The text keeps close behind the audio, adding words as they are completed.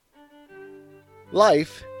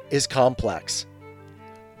Life is complex.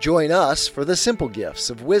 Join us for the simple gifts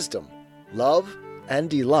of wisdom, love, and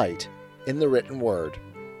delight in the written word.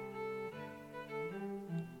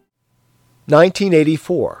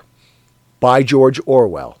 1984 by George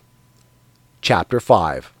Orwell. Chapter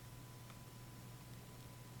 5.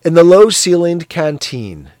 In the low-ceilinged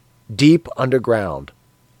canteen, deep underground,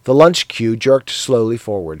 the lunch queue jerked slowly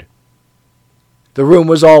forward. The room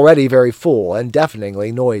was already very full and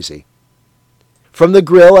deafeningly noisy. From the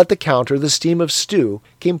grill at the counter the steam of stew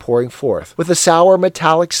came pouring forth, with a sour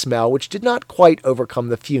metallic smell which did not quite overcome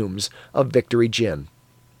the fumes of Victory gin.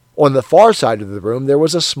 On the far side of the room there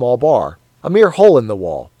was a small bar, a mere hole in the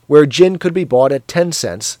wall, where gin could be bought at 10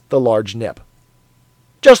 cents the large nip.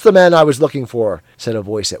 "Just the man I was looking for," said a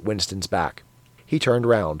voice at Winston's back. He turned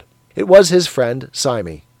round. It was his friend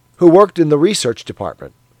Symie, who worked in the research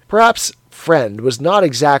department. Perhaps friend was not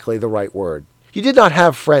exactly the right word. You did not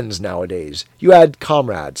have friends nowadays. You had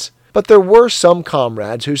comrades. But there were some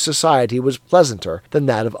comrades whose society was pleasanter than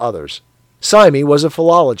that of others. Symie was a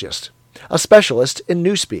philologist, a specialist in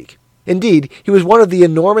Newspeak. Indeed, he was one of the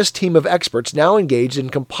enormous team of experts now engaged in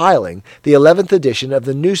compiling the 11th edition of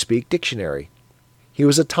the Newspeak Dictionary. He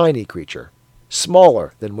was a tiny creature,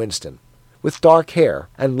 smaller than Winston, with dark hair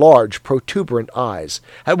and large, protuberant eyes,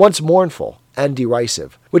 at once mournful and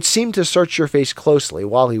derisive, which seemed to search your face closely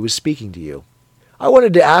while he was speaking to you. "I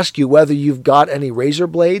wanted to ask you whether you've got any razor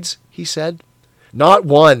blades," he said. "Not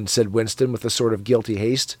one," said Winston with a sort of guilty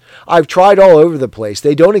haste. "I've tried all over the place.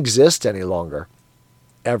 They don't exist any longer."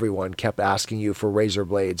 Everyone kept asking you for razor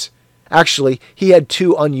blades. Actually, he had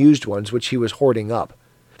 2 unused ones which he was hoarding up.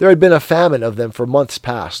 There had been a famine of them for months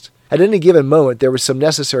past. At any given moment there was some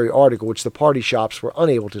necessary article which the party shops were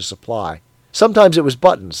unable to supply. Sometimes it was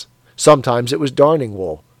buttons. Sometimes it was darning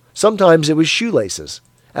wool. Sometimes it was shoelaces.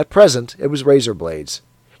 At present, it was razor blades.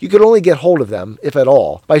 You could only get hold of them, if at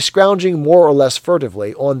all, by scrounging more or less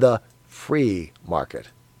furtively on the free market.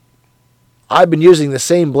 "I've been using the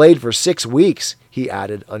same blade for 6 weeks, he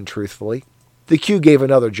added untruthfully. The queue gave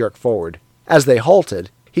another jerk forward. As they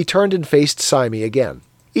halted, he turned and faced Symie again.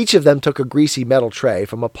 Each of them took a greasy metal tray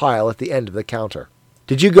from a pile at the end of the counter.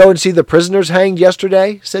 "Did you go and see the prisoners hanged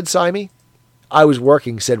yesterday?" said Symie. "I was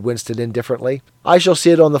working," said Winston indifferently. "I shall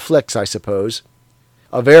see it on the flicks, I suppose."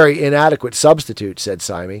 "A very inadequate substitute," said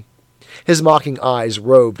Symie. His mocking eyes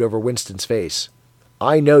roved over Winston's face.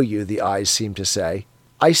 "I know you," the eyes seemed to say.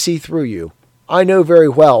 "I see through you. I know very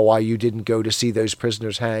well why you didn't go to see those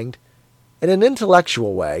prisoners hanged." In an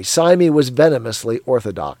intellectual way, Symie was venomously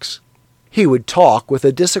orthodox. He would talk with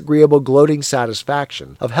a disagreeable gloating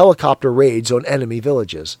satisfaction of helicopter raids on enemy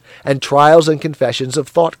villages, and trials and confessions of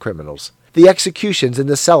thought criminals, the executions in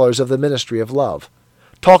the cellars of the Ministry of Love.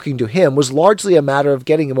 Talking to him was largely a matter of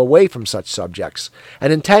getting him away from such subjects,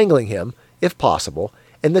 and entangling him, if possible,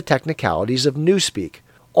 in the technicalities of Newspeak,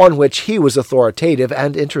 on which he was authoritative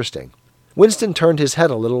and interesting. Winston turned his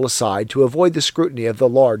head a little aside to avoid the scrutiny of the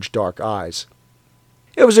large dark eyes.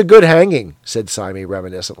 "It was a good hanging," said Symie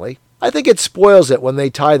reminiscently. "I think it spoils it when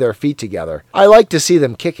they tie their feet together. I like to see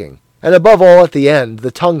them kicking. And above all at the end,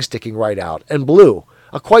 the tongue sticking right out, and blue,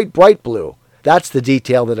 a quite bright blue. That's the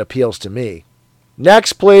detail that appeals to me."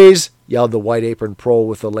 "Next, please," yelled the white-aproned prole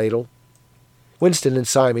with the ladle. Winston and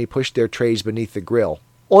Symie pushed their trays beneath the grill.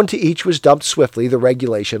 Onto each was dumped swiftly the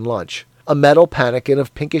regulation lunch, a metal pannikin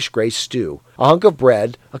of pinkish-gray stew, a hunk of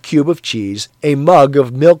bread, a cube of cheese, a mug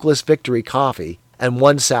of milkless Victory coffee, and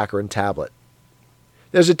 1 saccharine tablet.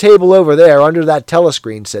 "There's a table over there under that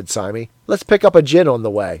telescreen," said Symie. "Let's pick up a gin on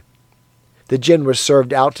the way." The gin was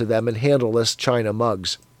served out to them in handleless china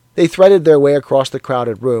mugs. They threaded their way across the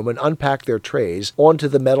crowded room and unpacked their trays onto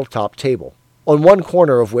the metal-topped table, on one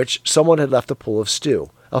corner of which someone had left a pool of stew,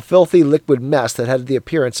 a filthy liquid mess that had the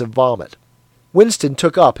appearance of vomit. Winston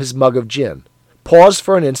took up his mug of gin, paused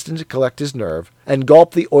for an instant to collect his nerve, and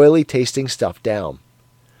gulped the oily-tasting stuff down.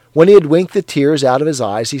 When he had winked the tears out of his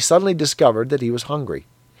eyes, he suddenly discovered that he was hungry.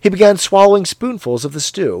 He began swallowing spoonfuls of the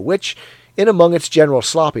stew, which, in among its general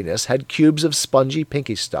sloppiness, had cubes of spongy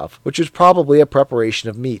pinkish stuff, which was probably a preparation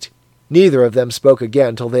of meat. Neither of them spoke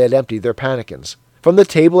again till they had emptied their pannikins. From the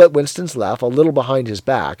table at Winston's left, a little behind his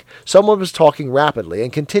back, someone was talking rapidly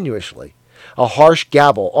and continuously, a harsh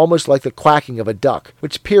gabble almost like the quacking of a duck,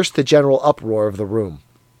 which pierced the general uproar of the room.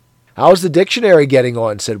 "How's the dictionary getting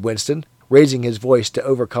on?" said Winston, raising his voice to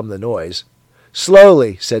overcome the noise.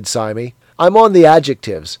 "Slowly," said Symie. "I'm on the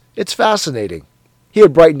adjectives. It's fascinating." He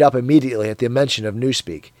had brightened up immediately at the mention of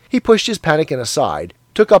Newspeak. He pushed his pannikin aside,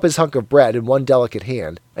 took up his hunk of bread in one delicate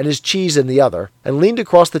hand and his cheese in the other, and leaned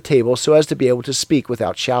across the table so as to be able to speak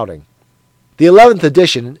without shouting. The 11th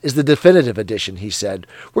edition is the definitive edition, he said.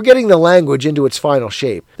 We're getting the language into its final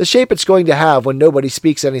shape, the shape it's going to have when nobody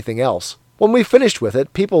speaks anything else. When we've finished with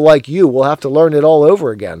it, people like you will have to learn it all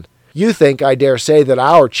over again. You think, I dare say, that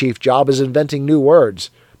our chief job is inventing new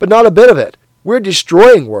words. But not a bit of it. We're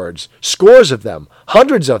destroying words, scores of them,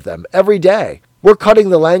 hundreds of them, every day. We're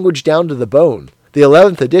cutting the language down to the bone. The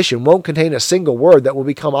 11th edition won't contain a single word that will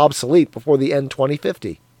become obsolete before the end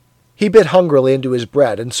 2050. He bit hungrily into his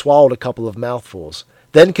bread and swallowed a couple of mouthfuls,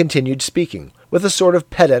 then continued speaking, with a sort of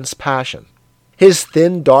pedant's passion. His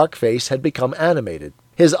thin, dark face had become animated.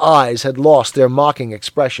 His eyes had lost their mocking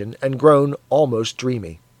expression and grown almost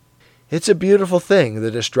dreamy. It's a beautiful thing, the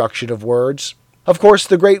destruction of words. Of course,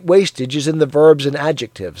 the great wastage is in the verbs and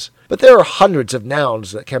adjectives, but there are hundreds of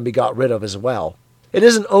nouns that can be got rid of as well. It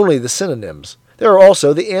isn't only the synonyms. There are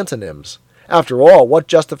also the antonyms. After all, what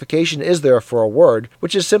justification is there for a word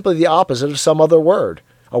which is simply the opposite of some other word?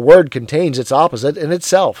 A word contains its opposite in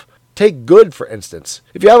itself. Take good, for instance.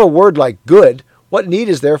 If you have a word like good, what need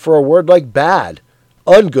is there for a word like bad?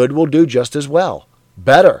 Ungood will do just as well.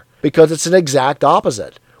 Better, because it's an exact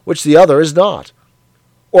opposite, which the other is not.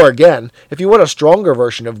 Or again, if you want a stronger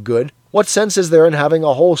version of good, what sense is there in having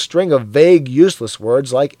a whole string of vague, useless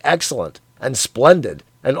words like excellent and splendid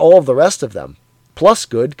and all of the rest of them? Plus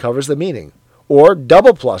good covers the meaning. Or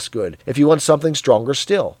double plus good if you want something stronger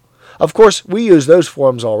still. Of course, we use those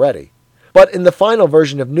forms already. But in the final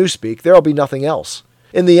version of Newspeak, there will be nothing else.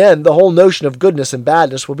 In the end, the whole notion of goodness and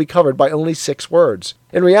badness will be covered by only 6 words.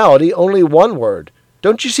 In reality, only 1 word.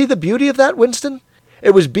 Don't you see the beauty of that, Winston?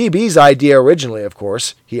 It was BB's idea originally, of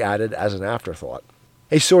course, he added as an afterthought.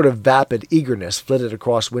 A sort of vapid eagerness flitted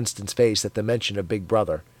across Winston's face at the mention of Big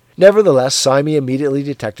Brother. Nevertheless, Sime immediately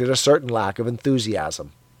detected a certain lack of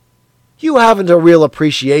enthusiasm. You haven't a real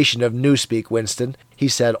appreciation of Newspeak, Winston, he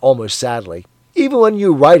said almost sadly. Even when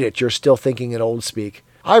you write it, you're still thinking in Old Speak.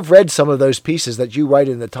 I've read some of those pieces that you write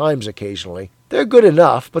in the Times occasionally. They're good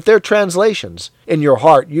enough, but they're translations. In your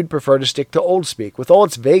heart, you'd prefer to stick to Old Speak with all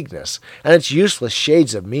its vagueness and its useless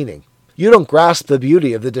shades of meaning. You don't grasp the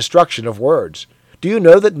beauty of the destruction of words. Do you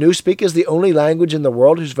know that Newspeak is the only language in the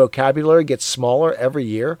world whose vocabulary gets smaller every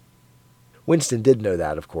year? Winston did know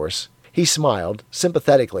that, of course. He smiled,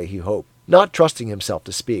 sympathetically, he hoped, not trusting himself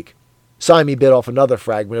to speak. Sime bit off another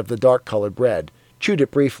fragment of the dark-colored bread, chewed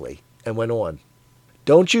it briefly, and went on.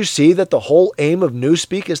 Don't you see that the whole aim of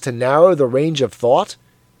Newspeak is to narrow the range of thought?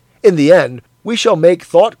 In the end, we shall make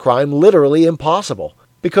thought crime literally impossible,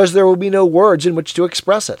 because there will be no words in which to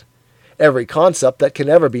express it. Every concept that can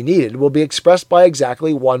ever be needed will be expressed by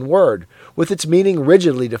exactly 1 word, with its meaning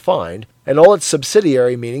rigidly defined, and all its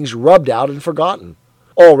subsidiary meanings rubbed out and forgotten.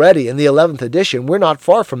 Already, in the 11th edition, we're not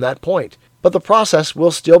far from that point, but the process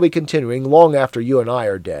will still be continuing long after you and I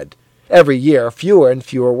are dead. Every year, fewer and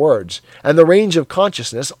fewer words, and the range of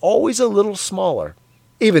consciousness always a little smaller.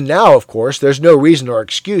 Even now, of course, there's no reason or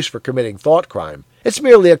excuse for committing thought crime. It's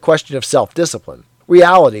merely a question of self-discipline,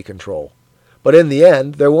 reality control. But in the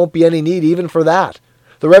end, there won't be any need even for that.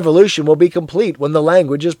 The revolution will be complete when the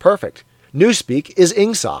language is perfect. Newspeak is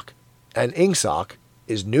Ingsoc, and Ingsoc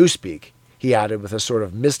is Newspeak, he added with a sort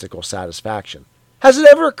of mystical satisfaction. Has it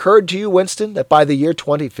ever occurred to you, Winston, that by the year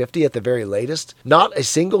 2050 at the very latest, not a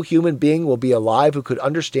single human being will be alive who could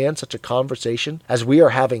understand such a conversation as we are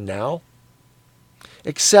having now?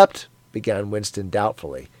 Except, began Winston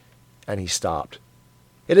doubtfully, and he stopped.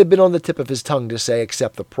 It had been on the tip of his tongue to say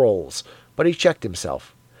except the proles, but he checked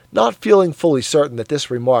himself, not feeling fully certain that this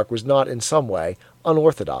remark was not in some way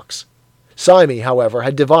unorthodox. Sime, however,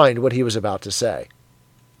 had divined what he was about to say.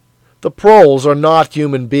 The proles are not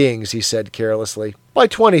human beings, he said carelessly. By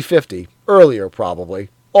 2050, earlier probably,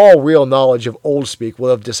 all real knowledge of Old Speak will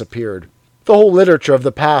have disappeared. The whole literature of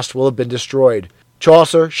the past will have been destroyed.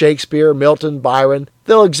 Chaucer, Shakespeare, Milton, Byron,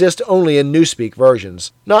 they'll exist only in Newspeak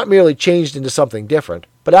versions, not merely changed into something different,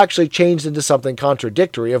 but actually changed into something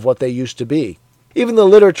contradictory of what they used to be. Even the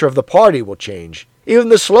literature of the party will change. Even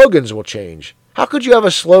the slogans will change. How could you have a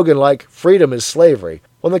slogan like "Freedom is slavery"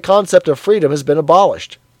 when the concept of freedom has been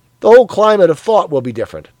abolished? The whole climate of thought will be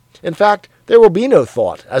different. In fact, there will be no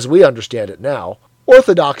thought, as we understand it now.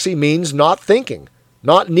 Orthodoxy means not thinking,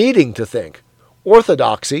 not needing to think.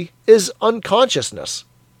 Orthodoxy is unconsciousness.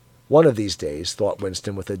 One of these days, thought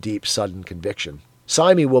Winston with a deep, sudden conviction,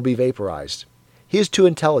 Sime will be vaporized. He is too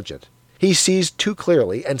intelligent. He sees too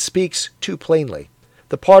clearly and speaks too plainly.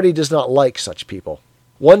 The party does not like such people.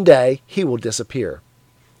 One day he will disappear.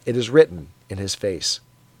 It is written in his face.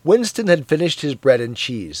 Winston had finished his bread and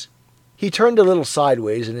cheese. He turned a little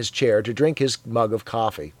sideways in his chair to drink his mug of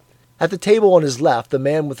coffee. At the table on his left, the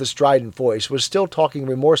man with the strident voice was still talking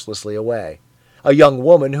remorselessly away. A young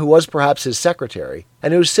woman who was perhaps his secretary,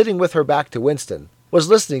 and who was sitting with her back to Winston, was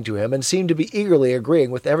listening to him and seemed to be eagerly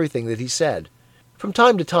agreeing with everything that he said. From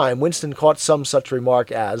time to time, Winston caught some such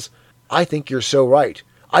remark as, "I think you're so right.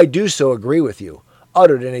 I do so agree with you,"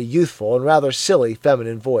 uttered in a youthful and rather silly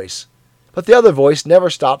feminine voice. But the other voice never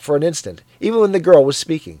stopped for an instant, even when the girl was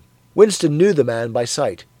speaking. Winston knew the man by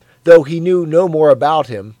sight, though he knew no more about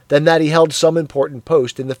him than that he held some important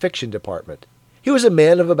post in the fiction department. He was a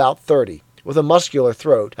man of about 30, with a muscular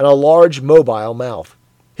throat and a large, mobile mouth.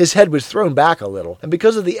 His head was thrown back a little, and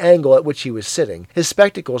because of the angle at which he was sitting, his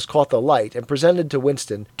spectacles caught the light and presented to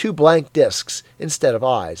Winston two blank discs instead of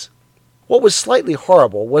eyes. What was slightly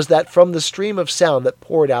horrible was that from the stream of sound that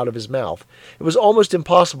poured out of his mouth, it was almost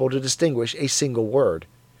impossible to distinguish a single word.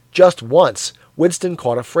 Just once, Winston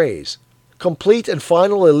caught a phrase, "Complete and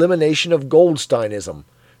final elimination of Goldsteinism,"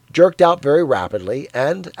 jerked out very rapidly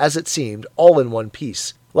and, as it seemed, all in one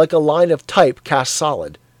piece, like a line of type cast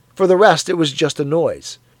solid. For the rest, it was just a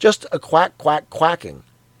noise, just a quack, quack, quacking.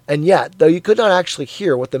 And yet, though you could not actually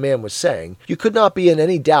hear what the man was saying, you could not be in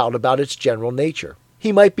any doubt about its general nature.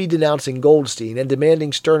 He might be denouncing Goldstein and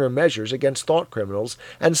demanding sterner measures against thought criminals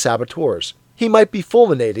and saboteurs. He might be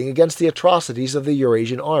fulminating against the atrocities of the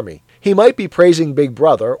Eurasian army. He might be praising Big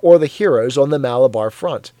Brother or the heroes on the Malabar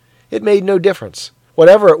front. It made no difference.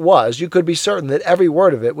 Whatever it was, you could be certain that every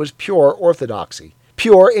word of it was pure orthodoxy,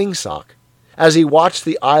 pure Ingsoc. As he watched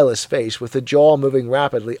the eyeless face with the jaw moving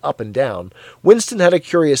rapidly up and down, Winston had a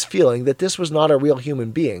curious feeling that this was not a real human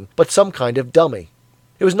being, but some kind of dummy.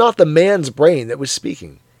 It was not the man's brain that was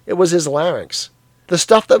speaking. It was his larynx. The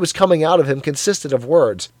stuff that was coming out of him consisted of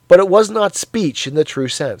words, but it was not speech in the true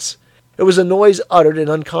sense. It was a noise uttered in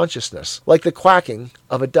unconsciousness, like the quacking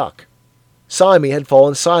of a duck. Sime had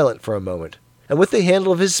fallen silent for a moment, and with the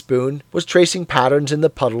handle of his spoon was tracing patterns in the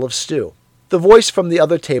puddle of stew. The voice from the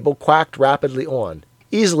other table quacked rapidly on,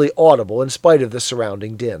 easily audible in spite of the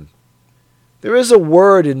surrounding din. "There is a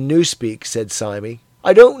word in Newspeak," said Sime.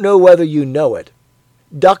 "I don't know whether you know it.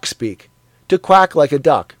 Duck speak, to quack like a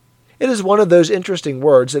duck. It is one of those interesting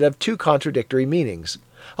words that have two contradictory meanings.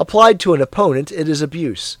 Applied to an opponent, it is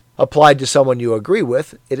abuse. Applied to someone you agree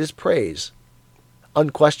with, it is praise."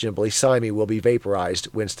 Unquestionably, Sime will be vaporized,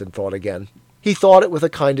 Winston thought again. He thought it with a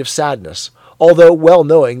kind of sadness, although well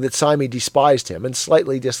knowing that Sime despised him and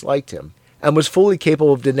slightly disliked him, and was fully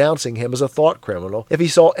capable of denouncing him as a thought criminal if he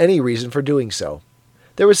saw any reason for doing so.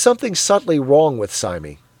 There was something subtly wrong with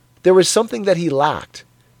Sime. There was something that he lacked: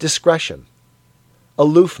 discretion,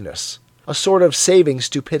 aloofness, a sort of saving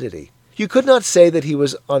stupidity. You could not say that he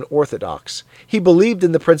was unorthodox. He believed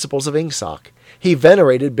in the principles of Ingsoc. He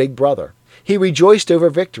venerated Big Brother. He rejoiced over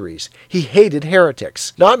victories. He hated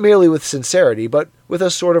heretics, not merely with sincerity, but with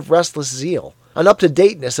a sort of restless zeal, an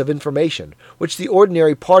up-to-dateness of information, which the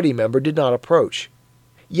ordinary party member did not approach.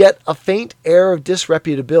 Yet a faint air of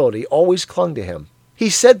disreputability always clung to him. He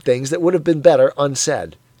said things that would have been better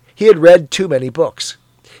unsaid. He had read too many books.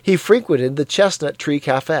 He frequented the Chestnut Tree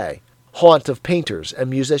Cafe, haunt of painters and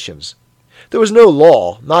musicians. There was no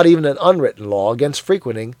law, not even an unwritten law, against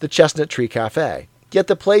frequenting the Chestnut Tree Cafe, yet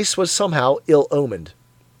the place was somehow ill-omened.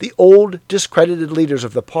 The old, discredited leaders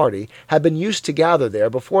of the party had been used to gather there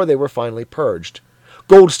before they were finally purged.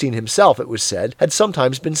 Goldstein himself, it was said, had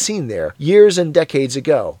sometimes been seen there, years and decades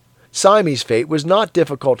ago. Sime's fate was not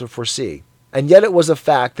difficult to foresee, and yet it was a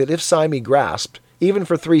fact that if Sime grasped, even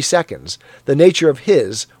for 3 seconds, the nature of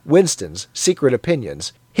his, Winston's, secret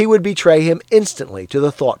opinions, he would betray him instantly to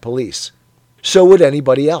the thought police. So would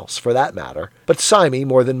anybody else, for that matter, but Sime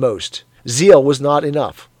more than most. Zeal was not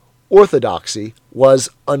enough. Orthodoxy was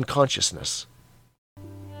unconsciousness.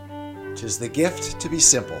 'Tis the gift to be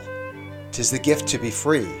simple. 'Tis the gift to be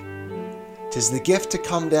free. 'Tis the gift to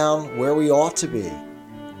come down where we ought to be.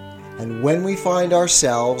 And when we find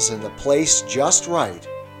ourselves in the place just right,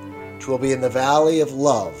 'twill be in the valley of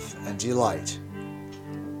love and delight.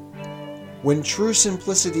 When true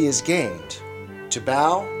simplicity is gained, to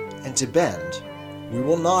bow and to bend, we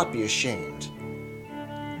will not be ashamed.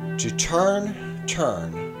 To turn,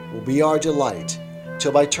 turn will be our delight,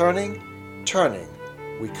 till by turning,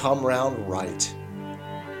 we come round right.